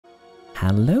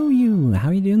Hello you! How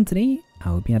are you doing today? I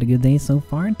hope you had a good day so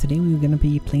far. Today we're gonna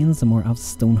be playing some more of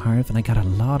Stonehearth, and I got a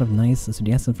lot of nice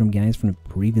suggestions from guys from the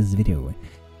previous video.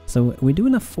 So we're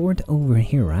doing a fort over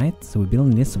here, right? So we're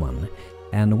building this one.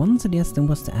 And one suggestion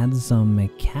was to add some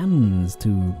cannons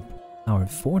to our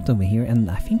fort over here, and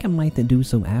I think I might do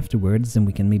so afterwards, and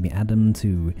we can maybe add them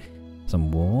to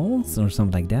some walls or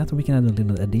something like that. Or we can add a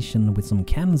little addition with some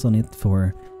cannons on it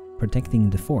for protecting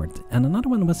the fort. And another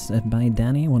one was by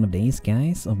Danny, one of the ace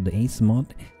guys of the ace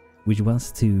mod, which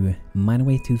was to mine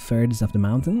away 2/3 of the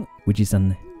mountain, which is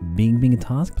a big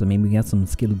task, but maybe we got some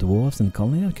skilled dwarves in the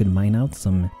colony that could mine out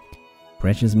some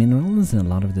precious minerals and a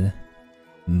lot of the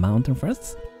mountain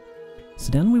forests.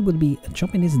 So then we would be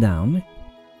chopping this down,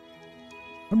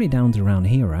 probably down to around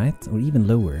here, right? Or even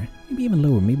lower,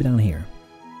 maybe down here.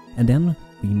 And then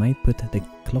we might put the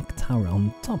clock tower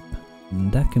on top.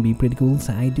 That can be pretty cool,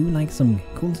 so I do like some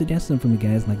cool suggestions from you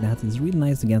guys like that. It's really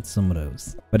nice to get some of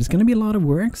those. But it's gonna be a lot of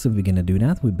work, so if we're gonna do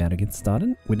that, we better get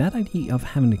started. With that idea of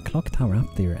having the clock tower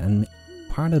up there and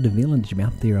part of the village be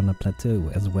up there on the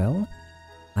plateau as well,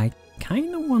 I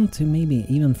kinda want to maybe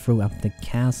even throw up the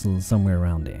castle somewhere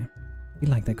around there. I feel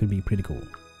like that could be pretty cool.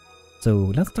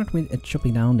 So let's start with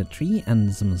chopping down the tree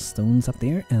and some stones up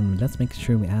there, and let's make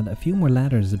sure we add a few more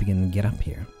ladders so we can get up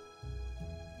here.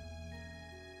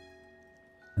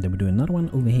 And then we do another one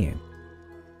over here.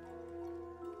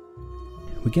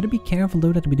 We gotta be careful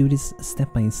though that we do this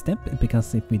step by step,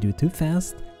 because if we do too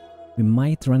fast, we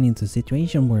might run into a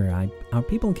situation where our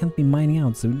people can't be mining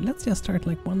out. So let's just start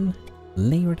like one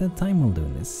layer at a time while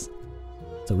doing this.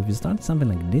 So if we start something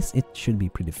like this, it should be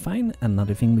pretty fine.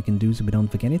 Another thing we can do so we don't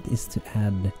forget it is to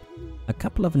add a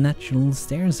couple of natural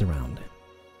stairs around.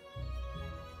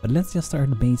 But let's just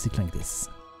start basic like this.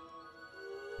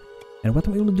 And what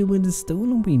we will do with the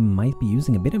stone, we might be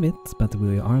using a bit of it, but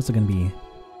we are also going to be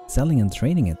selling and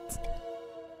trading it.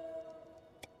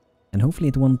 And hopefully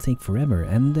it won't take forever.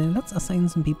 And let's assign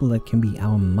some people that can be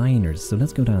our miners. So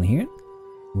let's go down here.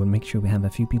 We'll make sure we have a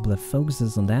few people that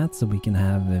focuses on that, so we can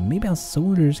have maybe our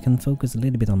soldiers can focus a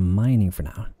little bit on mining for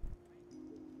now.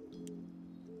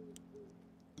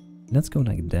 Let's go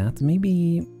like that.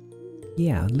 Maybe,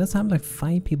 yeah, let's have like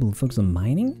 5 people focus on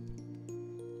mining.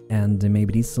 And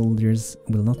maybe these soldiers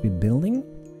will not be building,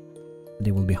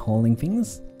 they will be hauling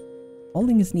things.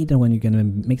 Hauling is needed when you're gonna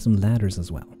make some ladders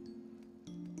as well.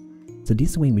 So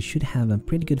this way we should have a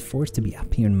pretty good force to be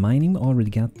up here in mining. We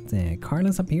already got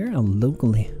Carlos up here, a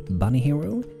local bunny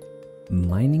hero,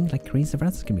 mining like crazy for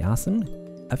us. It's gonna be awesome.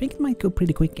 I think it might go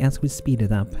pretty quick as we speed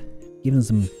it up, given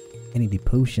some energy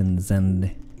potions,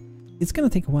 and it's gonna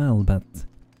take a while, but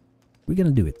we're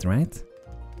gonna do it, right?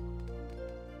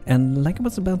 And like I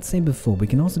was about to say before, we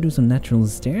can also do some natural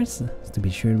stairs to be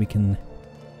sure we can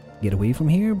get away from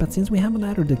here. But since we have a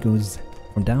ladder that goes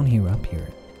from down here up here,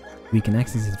 we can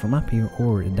access it from up here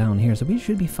or down here. So we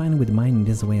should be fine with mining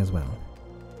this way as well.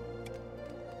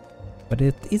 But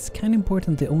it is kind of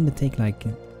important to only take like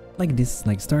this,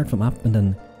 like start from up and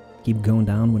then keep going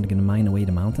down when you're gonna mine away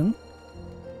the mountain.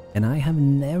 And I have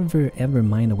never ever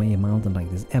mined away a mountain like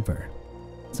this ever.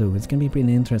 So it's gonna be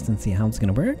pretty interesting to see how it's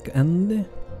gonna work and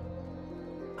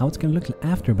how it's gonna look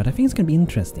after, but I think it's gonna be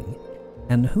interesting.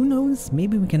 And who knows,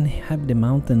 maybe we can have the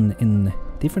mountain in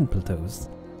different plateaus.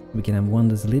 We can have one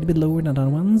that's a little bit lower than other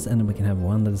ones, and we can have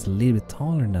one that's a little bit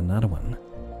taller than another one.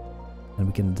 And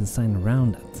we can design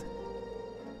around that.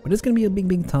 But it's gonna be a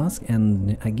big task,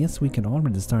 and I guess we can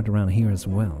already start around here as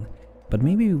well. But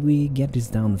maybe we get this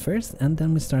down first, and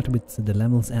then we start with the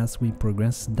levels as we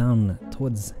progress down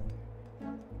towards,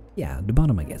 yeah, the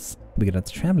bottom, I guess. We got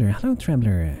a traveler. Hello,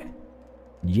 traveler.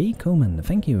 J. Coman,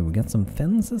 thank you. We got some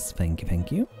fences.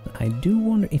 Thank you. I do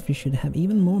wonder if we should have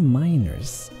even more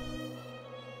miners.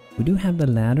 We do have the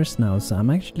ladders now, so I'm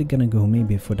actually gonna go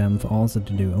maybe for them for also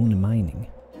to do only mining.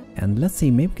 And let's see,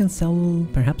 maybe we can sell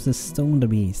perhaps the stone that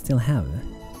we still have.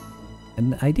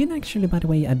 And I did actually, by the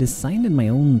way, I designed my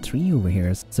own tree over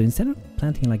here. So instead of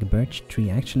planting like a birch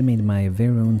tree, I actually made my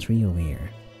very own tree over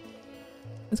here.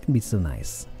 That's gonna be so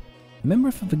nice. A member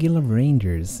of the Guild of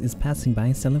Rangers is passing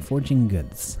by selling forging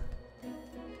goods.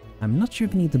 I'm not sure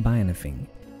if you need to buy anything,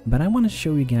 but I want to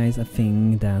show you guys a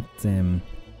thing that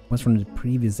was from the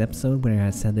previous episode where I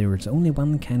said there was only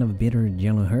one kind of bitter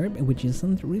yellow herb, which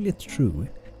isn't really true.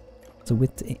 So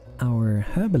with our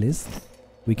herbalist,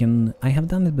 we can, I have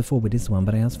done it before with this one,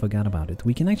 but I also forgot about it.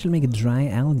 We can actually make a dry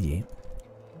algae.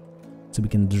 So we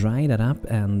can dry that up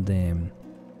and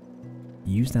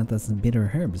use that as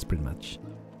bitter herbs pretty much.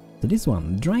 So this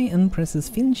one, dry and presses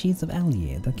thin sheets of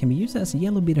algae that can be used as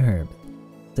yellow bitter herb.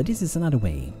 So this is another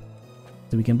way.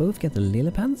 So we can both get the lily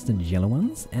pads, the yellow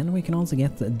ones, and we can also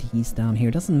get these down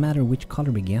here. Doesn't matter which color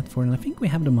we get for it, and I think we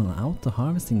have them on auto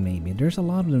harvesting maybe. There's a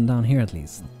lot of them down here at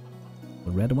least.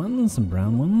 The red ones, some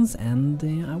brown ones, and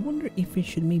I wonder if we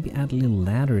should maybe add a little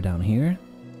ladder down here.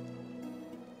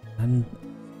 I'm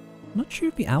not sure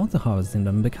if we auto harvesting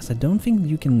them because I don't think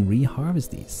you can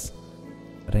re-harvest these.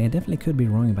 But I definitely could be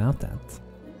wrong about that.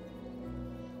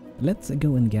 Let's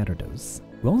go and gather those.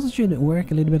 We also should work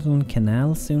a little bit on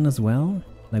canal soon as well.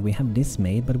 Like we have this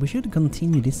made, but we should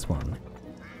continue this one.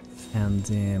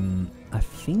 And I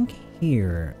think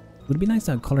here it would be nice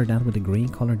to color that with a grey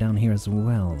color down here as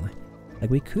well. Like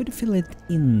we could fill it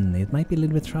in. It might be a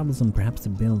little bit troublesome perhaps to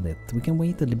build it. We can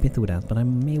wait a little bit with that, but I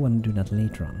may want to do that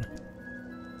later on.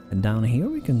 And down here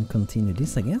we can continue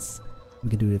this, I guess. We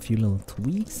can do a few little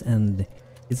tweaks, and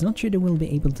it's not sure that we'll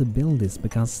be able to build this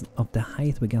because of the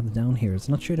height we got down here. It's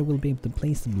not sure that we'll be able to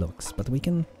place the blocks, but we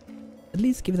can at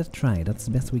least give it a try. That's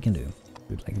the best we can do.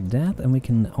 Do it like that, and we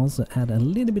can also add a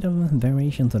little bit of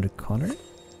variation to the color.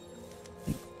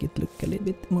 Make it look a little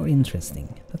bit more interesting.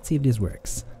 Let's see if this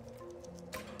works.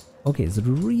 Okay, so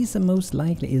the reason most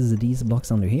likely is these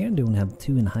blocks under here. They only have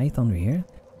 2 in height under here.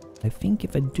 I think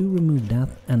if I do remove that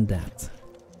and that.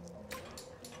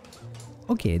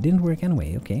 Okay, it didn't work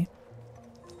anyway, okay.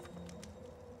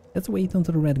 Let's wait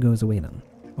until the red goes away then.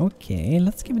 Okay,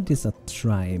 let's give this a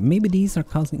try. Maybe these are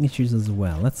causing issues as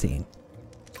well. Let's see.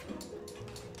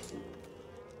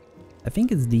 I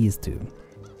think it's these two.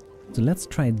 So let's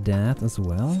try that as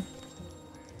well.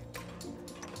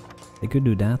 I could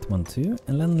do that one too.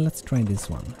 And then let's try this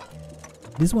one.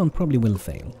 This one probably will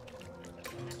fail.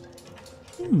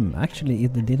 Actually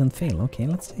it didn't fail. Okay,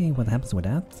 let's see what happens with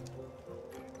that.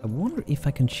 I wonder if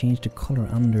I can change the color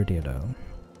under there though.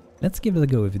 Let's give it a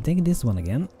go. If you take this one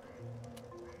again,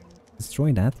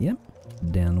 destroy that, yep.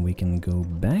 Then we can go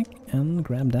back and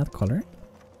grab that color.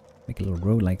 Make a little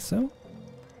row like so.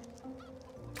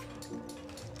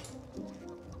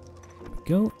 There we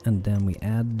go, and then we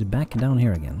add back down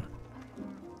here again.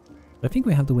 I think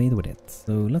we have to wait with it,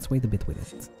 so let's wait a bit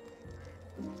with it.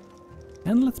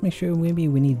 And let's make sure maybe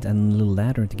we need a little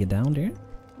ladder to get down there.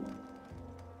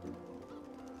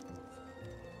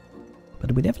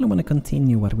 But we definitely want to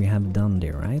continue what we have done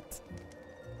there, right?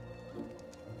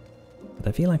 But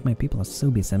I feel like my people are so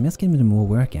busy. I'm just giving them more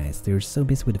work, guys. They're so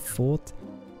busy with the fort.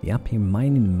 They're up here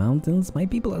mining the mountains. My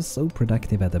people are so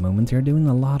productive at the moment. They're doing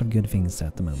a lot of good things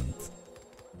at the moment.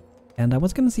 And I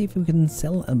was gonna see if we can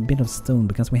sell a bit of stone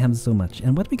because we have so much.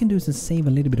 And what we can do is to save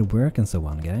a little bit of work and so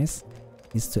on, guys.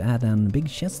 Is to add a big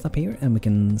chest up here, and we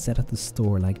can set up to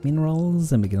store like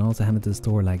minerals, and we can also have it to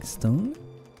store like stone.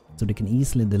 So they can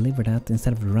easily deliver that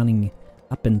instead of running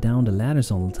up and down the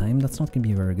ladders all the time. That's not going to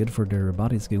be very good for their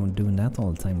bodies doing that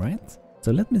all the time, right?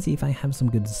 So let me see if I have some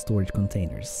good storage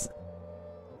containers.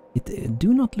 It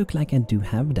do not look like I do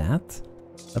have that.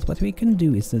 But what we can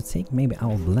do is to take maybe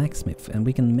our blacksmith, and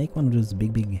we can make one of those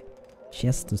big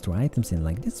chests to store items in,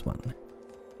 like this one.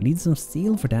 We need some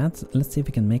steel for that. Let's see if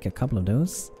we can make a couple of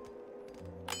those.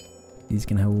 These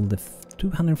can hold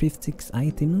 256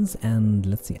 items, and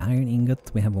let's see, iron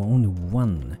ingot, we have only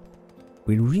 1.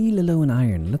 We're really low on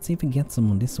iron. Let's see if we get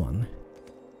some on this one.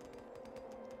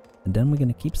 And then we're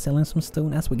gonna keep selling some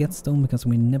stone as we get stone, because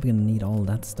we're never gonna need all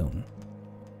that stone.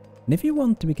 And if you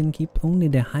want, we can keep only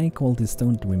the high quality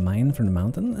stone that we mine from the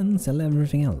mountain and sell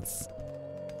everything else.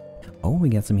 Oh, we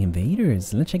got some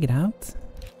invaders. Let's check it out.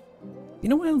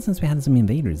 Been a while since we had some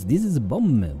invaders. This is a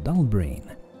bomb, Dullbrain.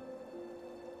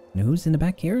 And who's in the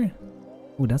back here?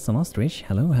 Oh, that's an ostrich.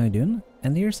 Hello, how you doing?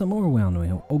 And here's some more one. We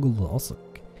have Ogle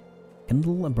Osok,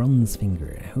 Kendall, a Bronze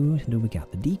Finger. Who do we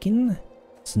got? The Deacon,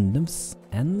 Snubs,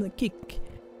 and the Kick.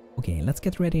 Okay, let's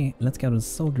get ready. Let's get our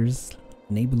soldiers.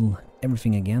 Enable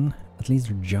everything again. At least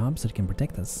their jobs so they can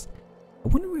protect us. I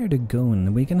wonder where they're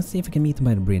going. We're gonna see if we can meet them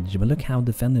by the bridge. But look how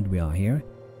defended we are here.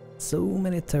 So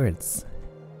many turrets.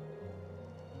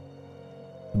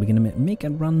 We're gonna make a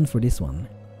run for this one.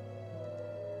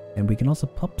 And we can also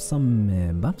pop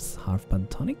some buffs, half-bud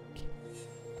tonic,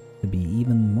 to be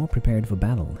even more prepared for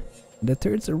battle. The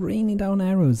turrets are raining down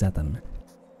arrows at them.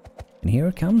 And here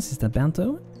it comes, is that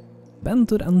BANTO?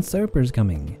 BANTO the Usurper is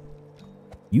coming.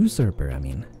 Usurper, I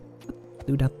mean. What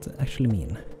do that actually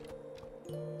mean?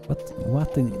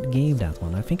 What gave that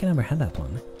one? I think I never had that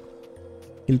one.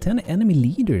 Kill 10 enemy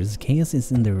leaders, chaos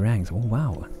is in their ranks. Oh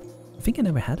wow. I think I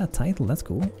never had that title, that's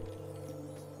cool.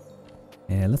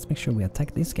 Let's make sure we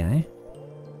attack this guy.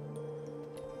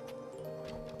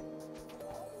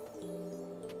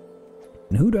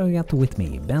 And who do I got with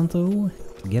me? BANTO,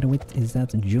 together with, is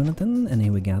that Jonathan? And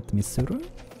here we got Missouri.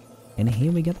 And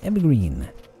here we got Evergreen.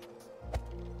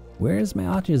 Where's my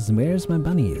arches? Where's my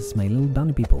bunnies? My little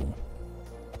bunny people.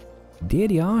 There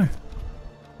they are.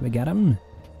 We got them.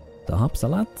 The hops a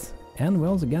lot. And we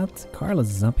also got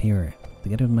Carlos up here,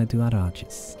 together with my 2 other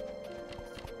arches.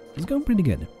 It's going pretty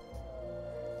good.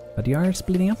 But they are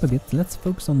splitting up a bit. Let's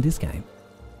focus on this guy.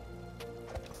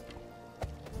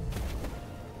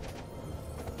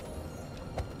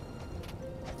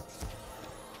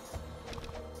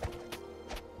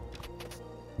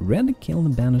 Red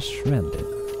killed banner shredded.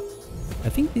 I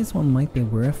think this one might be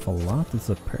worth a lot. It's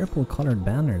a purple colored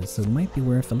banner, so it might be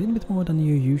worth a little bit more than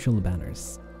your usual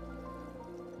banners.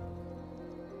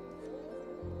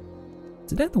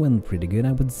 So that went pretty good,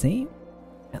 I would say.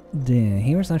 And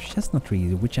here's our chestnut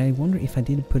tree, which I wonder if I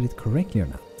did put it correctly or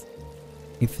not.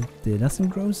 If it doesn't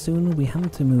grow soon, we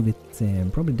have to move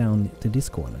it probably down to this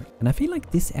corner. And I feel like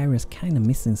this area is kind of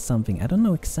missing something. I don't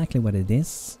know exactly what it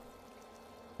is,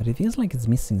 but it feels like it's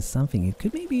missing something. It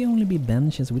could maybe only be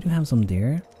benches. We do have some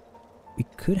there. We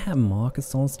could have market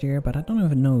stalls there, but I don't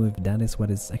even know if that is what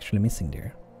is actually missing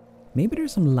there. Maybe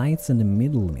there's some lights in the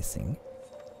middle missing.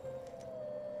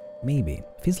 Maybe.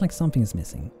 Feels like something is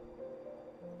missing.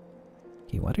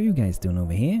 Okay, what are you guys doing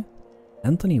over here?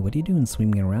 Anthony, what are you doing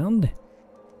swimming around?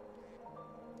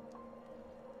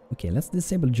 Okay, let's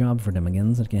disable job for them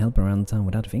again so they can help around town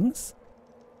with other things.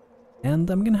 And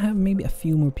I'm gonna have maybe a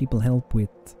few more people help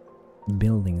with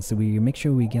building, so we make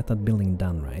sure we get that building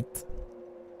done, right?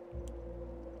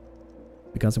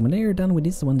 Because when they are done with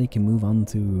this one, they can move on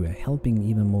to helping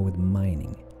even more with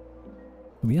mining.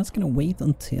 We're just gonna wait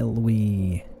until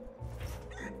we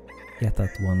get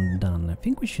that one done. I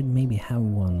think we should maybe have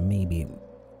one, maybe.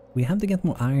 We have to get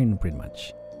more iron, pretty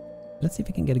much. Let's see if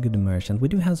we can get a good merchant. We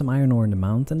do have some iron ore in the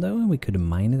mountain, though, and we could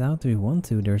mine it out if we want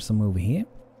to. There's some over here.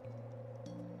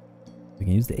 We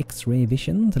can use the X-ray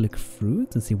vision to look through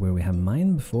to see where we have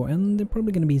mined before, and there's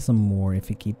probably gonna be some more if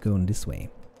we keep going this way.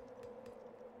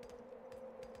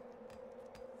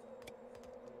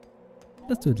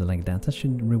 Let's do it like that. That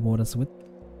should reward us with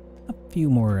a few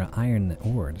more iron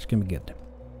ore. That's gonna be good.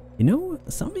 You know,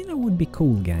 something that would be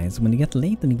cool, guys, when you get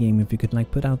late in the game, if you could like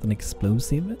put out an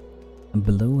explosive and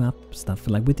blow up stuff,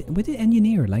 like with the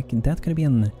engineer, like that could be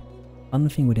an fun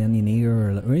thing with the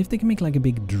engineer, or if they can make like a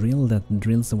big drill that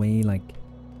drills away like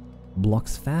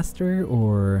blocks faster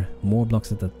or more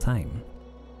blocks at a time.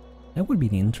 That would be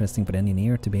interesting for the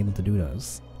engineer to be able to do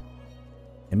those.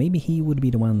 And maybe he would be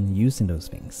the one using those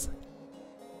things.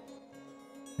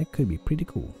 That could be pretty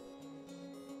cool.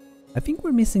 I think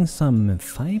we're missing some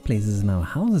fireplaces in our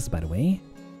houses, by the way.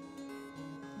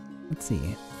 Let's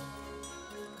see.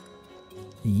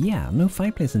 Yeah, no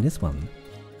fireplace in this one.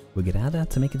 We could add that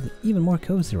to make it even more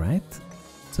cozy, right?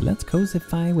 So let's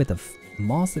cosify with a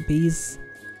masterpiece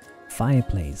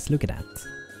fireplace. Look at that.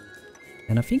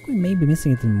 And I think we may be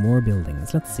missing it in more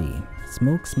buildings. Let's see.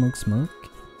 Smoke, smoke, smoke.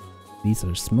 These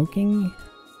are smoking.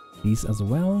 These as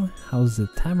well. How's the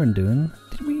tavern doing?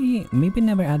 Did we maybe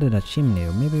never added a chimney,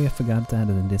 or maybe we forgot to add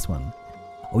it in this one?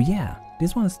 Oh yeah,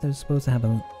 this one is supposed to have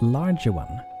a larger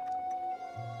one.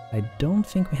 I don't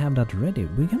think we have that ready.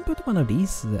 We can put one of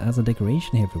these as a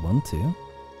decoration here if we want to.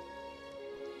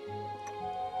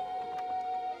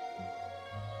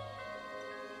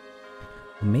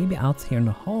 Or maybe out here in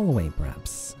the hallway,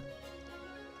 perhaps.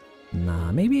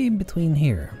 Nah, maybe in between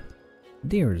here.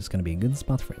 There is gonna be a good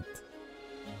spot for it.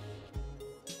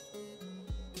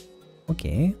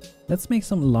 Okay, let's make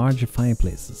some larger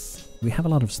fireplaces. We have a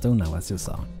lot of stone now, as you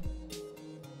saw.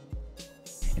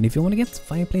 And if you want to get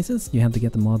fireplaces, you have to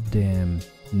get the mod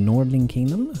Nordling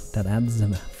Kingdom that adds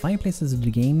fireplaces to the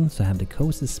game, so have the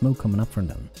cozy smoke coming up from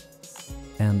them.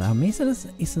 And our mason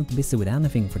isn't busy with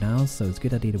anything for now, so it's a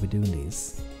good idea that we're doing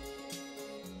these.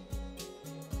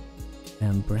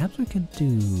 And perhaps we could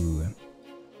do...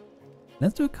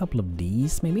 Let's do a couple of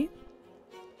these, maybe?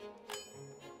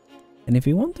 And if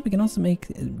you want to, we can also make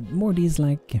more of these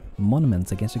like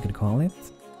monuments, I guess you could call it.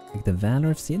 Like the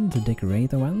Valor of Sid to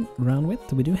decorate around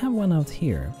with. We do have one out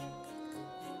here.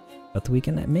 But we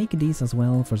can make these as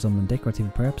well for some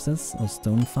decorative purposes, or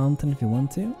stone fountain if you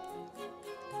want to.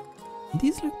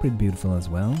 These look pretty beautiful as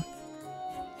well.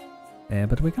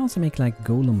 But we can also make like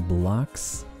golden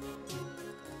blocks.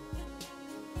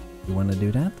 You want to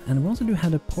do that? And we also do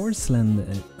have the porcelain,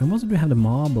 we also do have the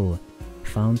marble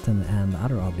fountain and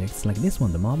other objects like this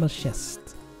one, the marble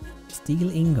chest. Steel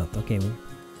ingot, okay,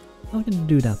 we're not going to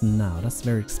do that now, that's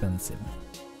very expensive.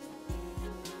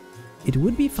 It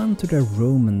would be fun to do a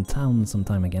Roman town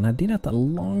sometime again. I did that a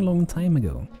long time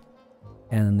ago.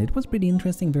 And it was pretty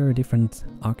interesting, very different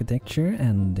architecture,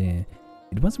 and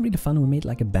it was really fun. We made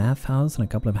like a bathhouse and a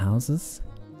couple of houses.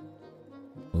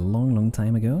 A long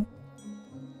time ago.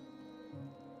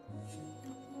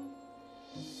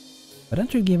 But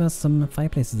that should give us some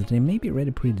fireplaces that they may be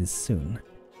ready pretty soon.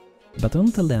 But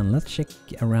until then, let's check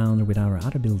around with our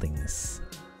other buildings.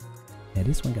 Yeah,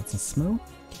 this one got some smoke.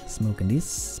 Smoke in this,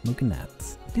 smoke in that.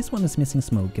 This one is missing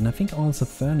smoke, and I think also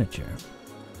furniture.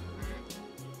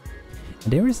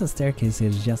 And there is a staircase here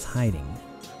just hiding.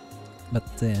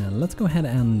 But let's go ahead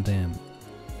and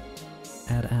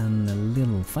add a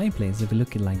little fireplace. If we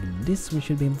look at like this, we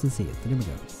should be able to see it. There we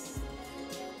go.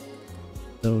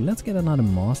 So let's get another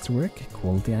masterwork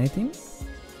quality item.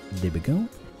 There we go.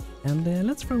 And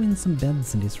let's throw in some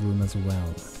beds in this room as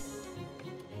well.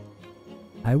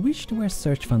 I wish there were a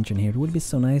search function here. It would be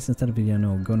so nice instead of, you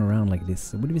know, going around like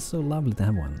this. It would be so lovely to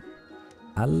have one.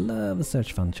 I love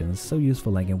search functions. So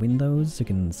useful, like in Windows. You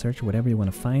can search whatever you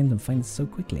want to find and find it so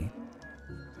quickly.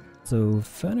 So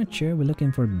furniture, we're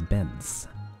looking for beds.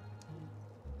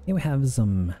 Here we have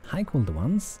some high quality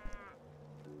ones.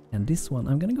 And this one,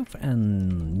 I'm gonna go for a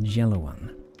yellow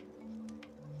one.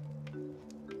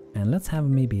 And let's have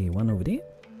maybe one over there.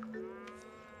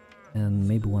 And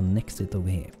maybe one next to it over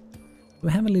here.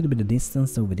 We have a little bit of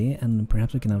distance over there, and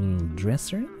perhaps we can have a little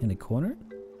dresser in the corner.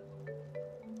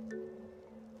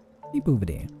 Maybe over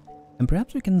there. And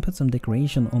perhaps we can put some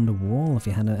decoration on the wall if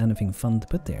you had anything fun to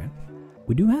put there.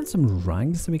 We do have some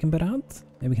rugs that we can put out.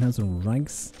 Maybe we can have some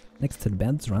rugs next to the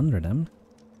beds or under them.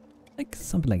 Like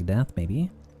something like that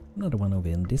maybe. Another one over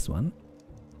in this one.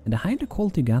 And the higher the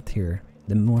quality you got here,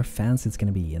 the more fancy it's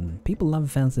gonna be, and people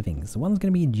love fancy things. One's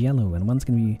gonna be yellow and one's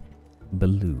gonna be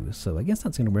blue, so I guess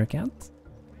that's gonna work out.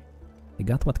 They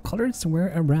got what colors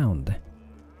were around.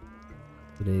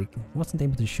 So they wasn't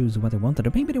able to choose what they wanted,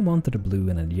 or maybe they wanted a blue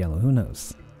and a yellow, who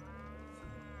knows.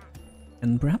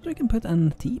 And perhaps we can put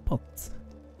a teapot.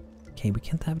 Okay, we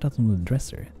can't have that on the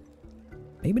dresser.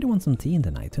 Maybe they want some tea in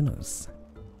the night, who knows.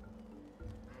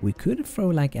 We could throw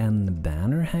like a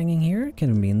banner hanging here,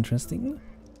 can be interesting.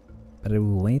 But I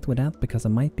will wait with that because I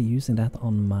might be using that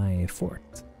on my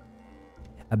fort.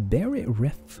 A berry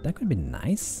ref, that could be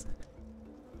nice.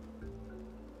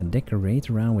 And decorate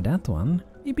around with that one,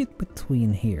 maybe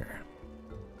between here.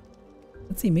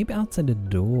 Let's see, maybe outside the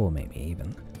door maybe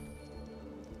even.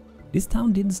 This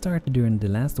town did start during the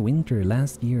last winter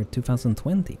last year,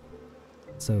 2020.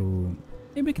 So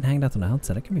maybe we can hang that on the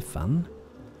outside, that can be fun.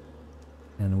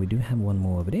 And we do have one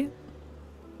more over there.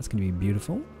 That's gonna be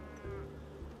beautiful.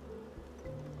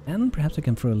 And perhaps we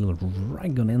can throw a little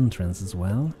rug on entrance as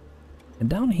well. And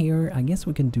down here, I guess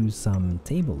we can do some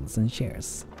tables and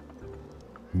chairs.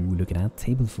 Ooh, look at that,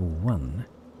 table for one.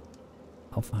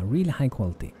 Of a really high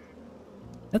quality.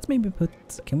 Let's maybe put,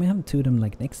 can we have two of them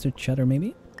like next to each other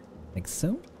maybe? Like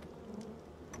so.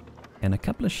 And a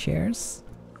couple of chairs.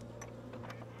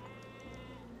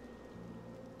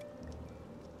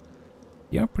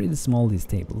 They are pretty small, these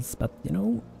tables, but you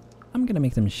know, I'm gonna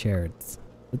make them shared.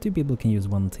 The two people can use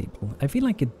one table. I feel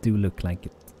like it do look like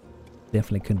it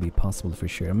definitely could be possible for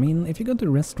sure. I mean, if you go to a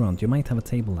restaurant, you might have a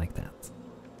table like that.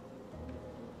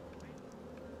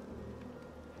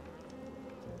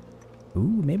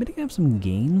 Ooh, maybe they can have some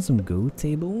games, some Go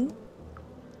table.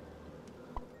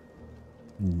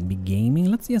 Be gaming.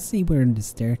 Let's just see where the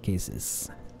staircase is.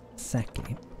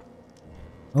 Exactly.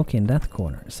 Okay, in that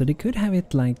corner. So they could have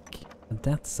it like at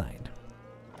that side.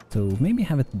 So maybe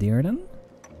have it there then.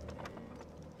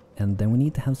 And then we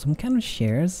need to have some kind of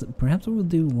chairs. Perhaps we will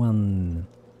do one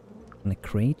on a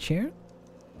crate chair.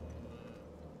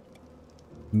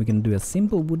 We can do a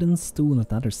simple wooden stool at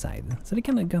the other side. So they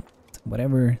kind of got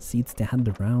whatever seats they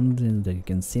had around that you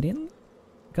can sit in.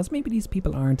 Because maybe these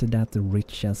people aren't that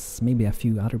rich as maybe a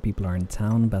few other people are in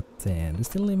town, but they're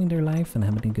still living their life and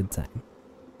having a good time.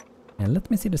 And let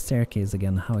me see the staircase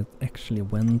again, how it actually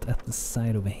went at the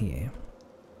side over here.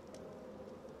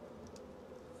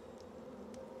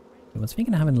 I was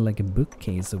thinking of having like a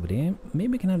bookcase over there.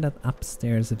 Maybe we can have that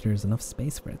upstairs if there's enough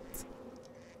space for it.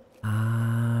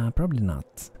 Probably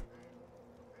not.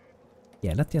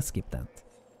 Yeah, let's just skip that.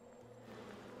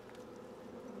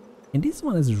 And this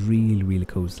one is really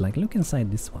cozy. Like, look inside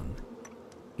this one.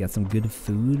 Got some good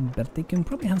food, but they can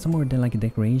probably have some more like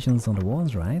decorations on the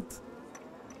walls, right?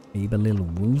 Maybe a little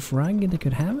wolf rug they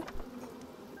could have.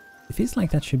 It feels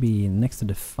like that should be next to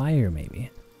the fire,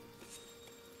 maybe.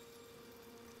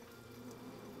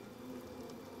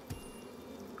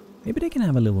 Maybe they can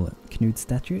have a little Knut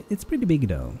statue. It's pretty big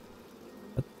though.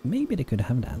 But maybe they could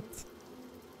have that.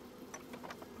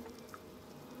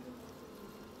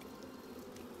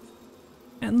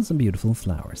 And some beautiful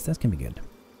flowers. That can be good.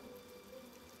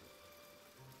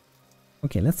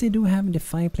 Okay, let's see. Do we have the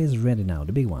fireplace ready now?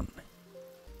 The big one.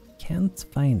 Can't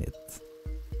find it.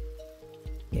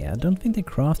 Yeah, I don't think they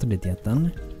crafted it yet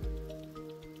then.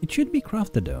 It should be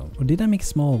crafted though, or did I make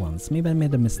small ones? Maybe I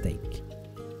made a mistake.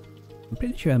 I'm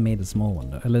pretty sure I made a small one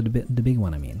though, a little bit, the big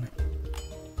one I mean.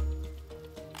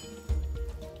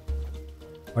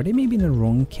 Are they maybe in the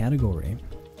wrong category?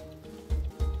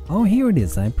 Oh, here it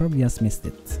is, I probably just missed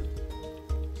it.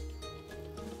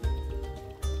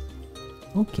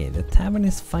 Okay, the tavern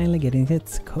is finally getting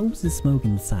its cozy smoke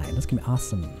inside, that's gonna be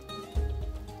awesome.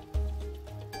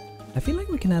 I feel like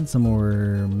we can add some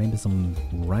more, maybe some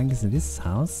rugs in this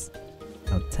house.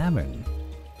 Our tavern.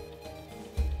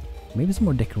 Maybe some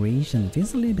more decoration. It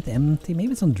feels a little bit empty.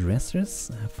 Maybe some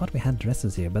dressers. I thought we had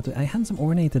dressers here, but I had some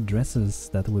ornated dressers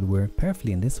that would work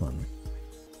perfectly in this one.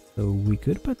 So we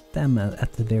could put them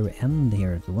at the very end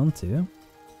here if we want to.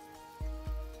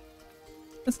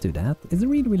 Let's do that. It's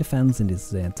really, really fancy in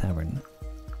this tavern.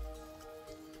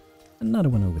 Another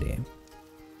one over there.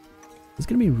 It's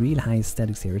gonna be real high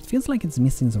aesthetics here. It feels like it's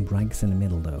missing some rugs in the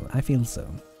middle though. I feel so.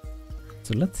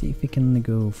 So let's see if we can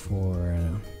go for...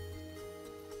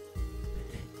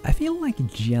 I feel like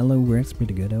jello works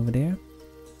pretty good over there.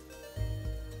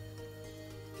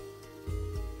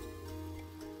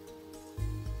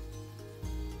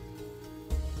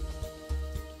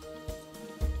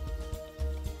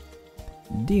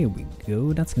 There we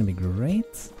go, that's gonna be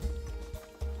great.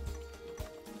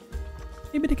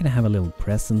 Maybe they can have a little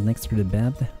present next to the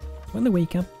bed. When they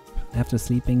wake up after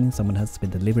sleeping, someone has to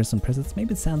deliver some presents.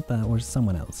 Maybe Santa or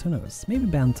someone else, who knows? Maybe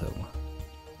BANTO.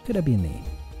 Could have been me.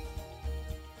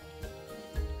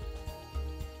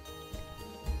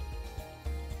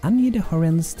 I need a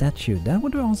horrendous statue. That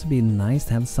would also be nice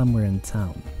to have somewhere in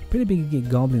town. Pretty big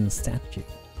goblin statue.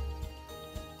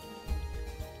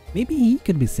 Maybe he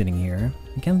could be sitting here.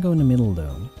 He can't go in the middle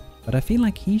though. But I feel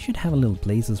like he should have a little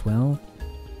place as well.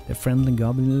 The friendly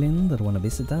goblin that want to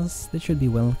visit us, they should be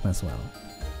welcome as well.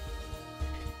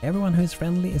 Everyone who is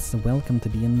friendly is welcome to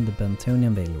be in the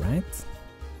Bantonian Vale, right?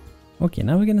 Okay,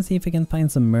 now we're gonna see if we can find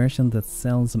some merchant that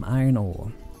sells some iron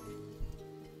ore.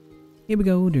 Here we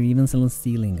go, they're even selling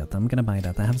steel ingot. I'm gonna buy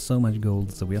that. I have so much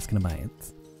gold, so we're just gonna buy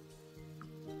it.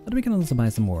 But we can also buy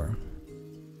some more.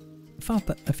 I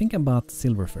think I bought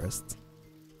silver first.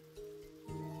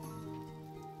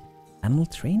 Animal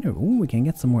trainer. Oh, we can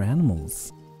get some more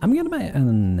animals. I'm gonna buy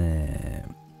a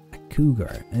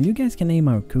cougar, and you guys can name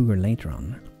our cougar later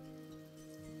on.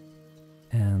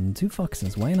 And 2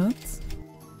 foxes, why not?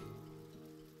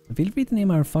 Feel free to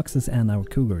name our foxes and our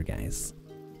cougar, guys.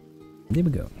 There we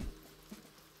go.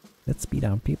 Let's speed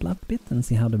our people up a bit and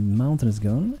see how the mountain is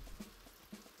going.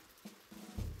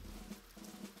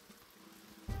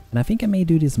 And I think I may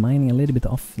do this mining a little bit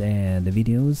off the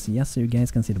videos, just so you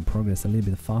guys can see the progress a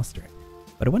little bit faster.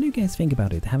 But what do you guys think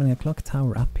about it? Having a clock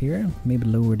tower up here, maybe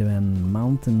lower the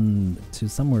mountain to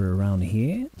somewhere around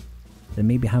here. Then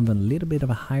maybe have a little bit of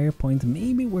a higher point,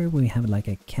 maybe where we have like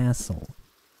a castle.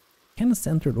 Kind of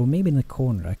centered, or maybe in a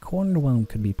corner. A corner one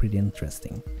could be pretty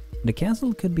interesting. The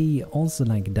castle could be also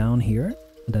like down here,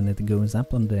 and then it goes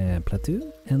up on the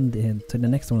plateau, and to the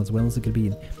next one as well, so it could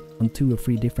be on 2 or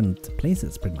 3 different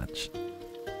places pretty much.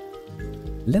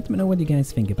 Let me know what you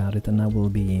guys think about it, and I will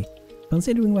be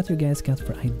considering what you guys got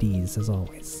for ideas as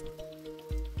always.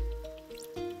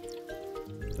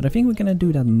 But I think we're gonna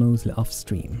do that mostly off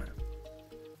stream.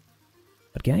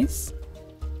 But guys,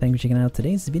 thank you for checking out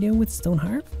today's video with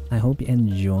Stonehearth. I hope you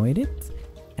enjoyed it.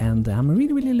 And I'm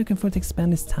really looking forward to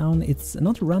expand this town. It's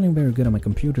not running very good on my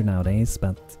computer nowadays,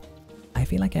 but I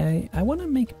feel like I want to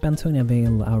make Bantonia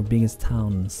Vale our biggest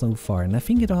town so far, and I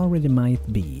think it already might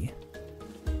be.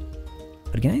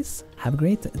 But guys, have a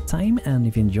great time, and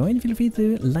if you enjoyed, feel free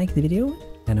to like the video,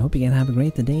 and I hope you can have a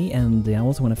great day. And I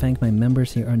also want to thank my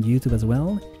members here on YouTube as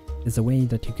well. It's a way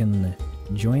that you can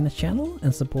join a channel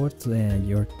and support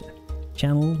your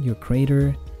channel, your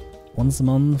creator, once a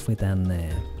month with an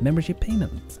membership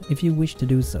payment, if you wish to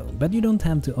do so. But you don't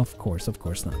have to, of course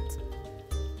not.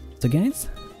 So guys,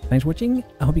 thanks for watching,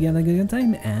 I hope you had a good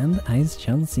time, and I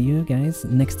shall see you guys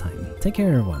next time. Take care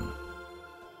everyone.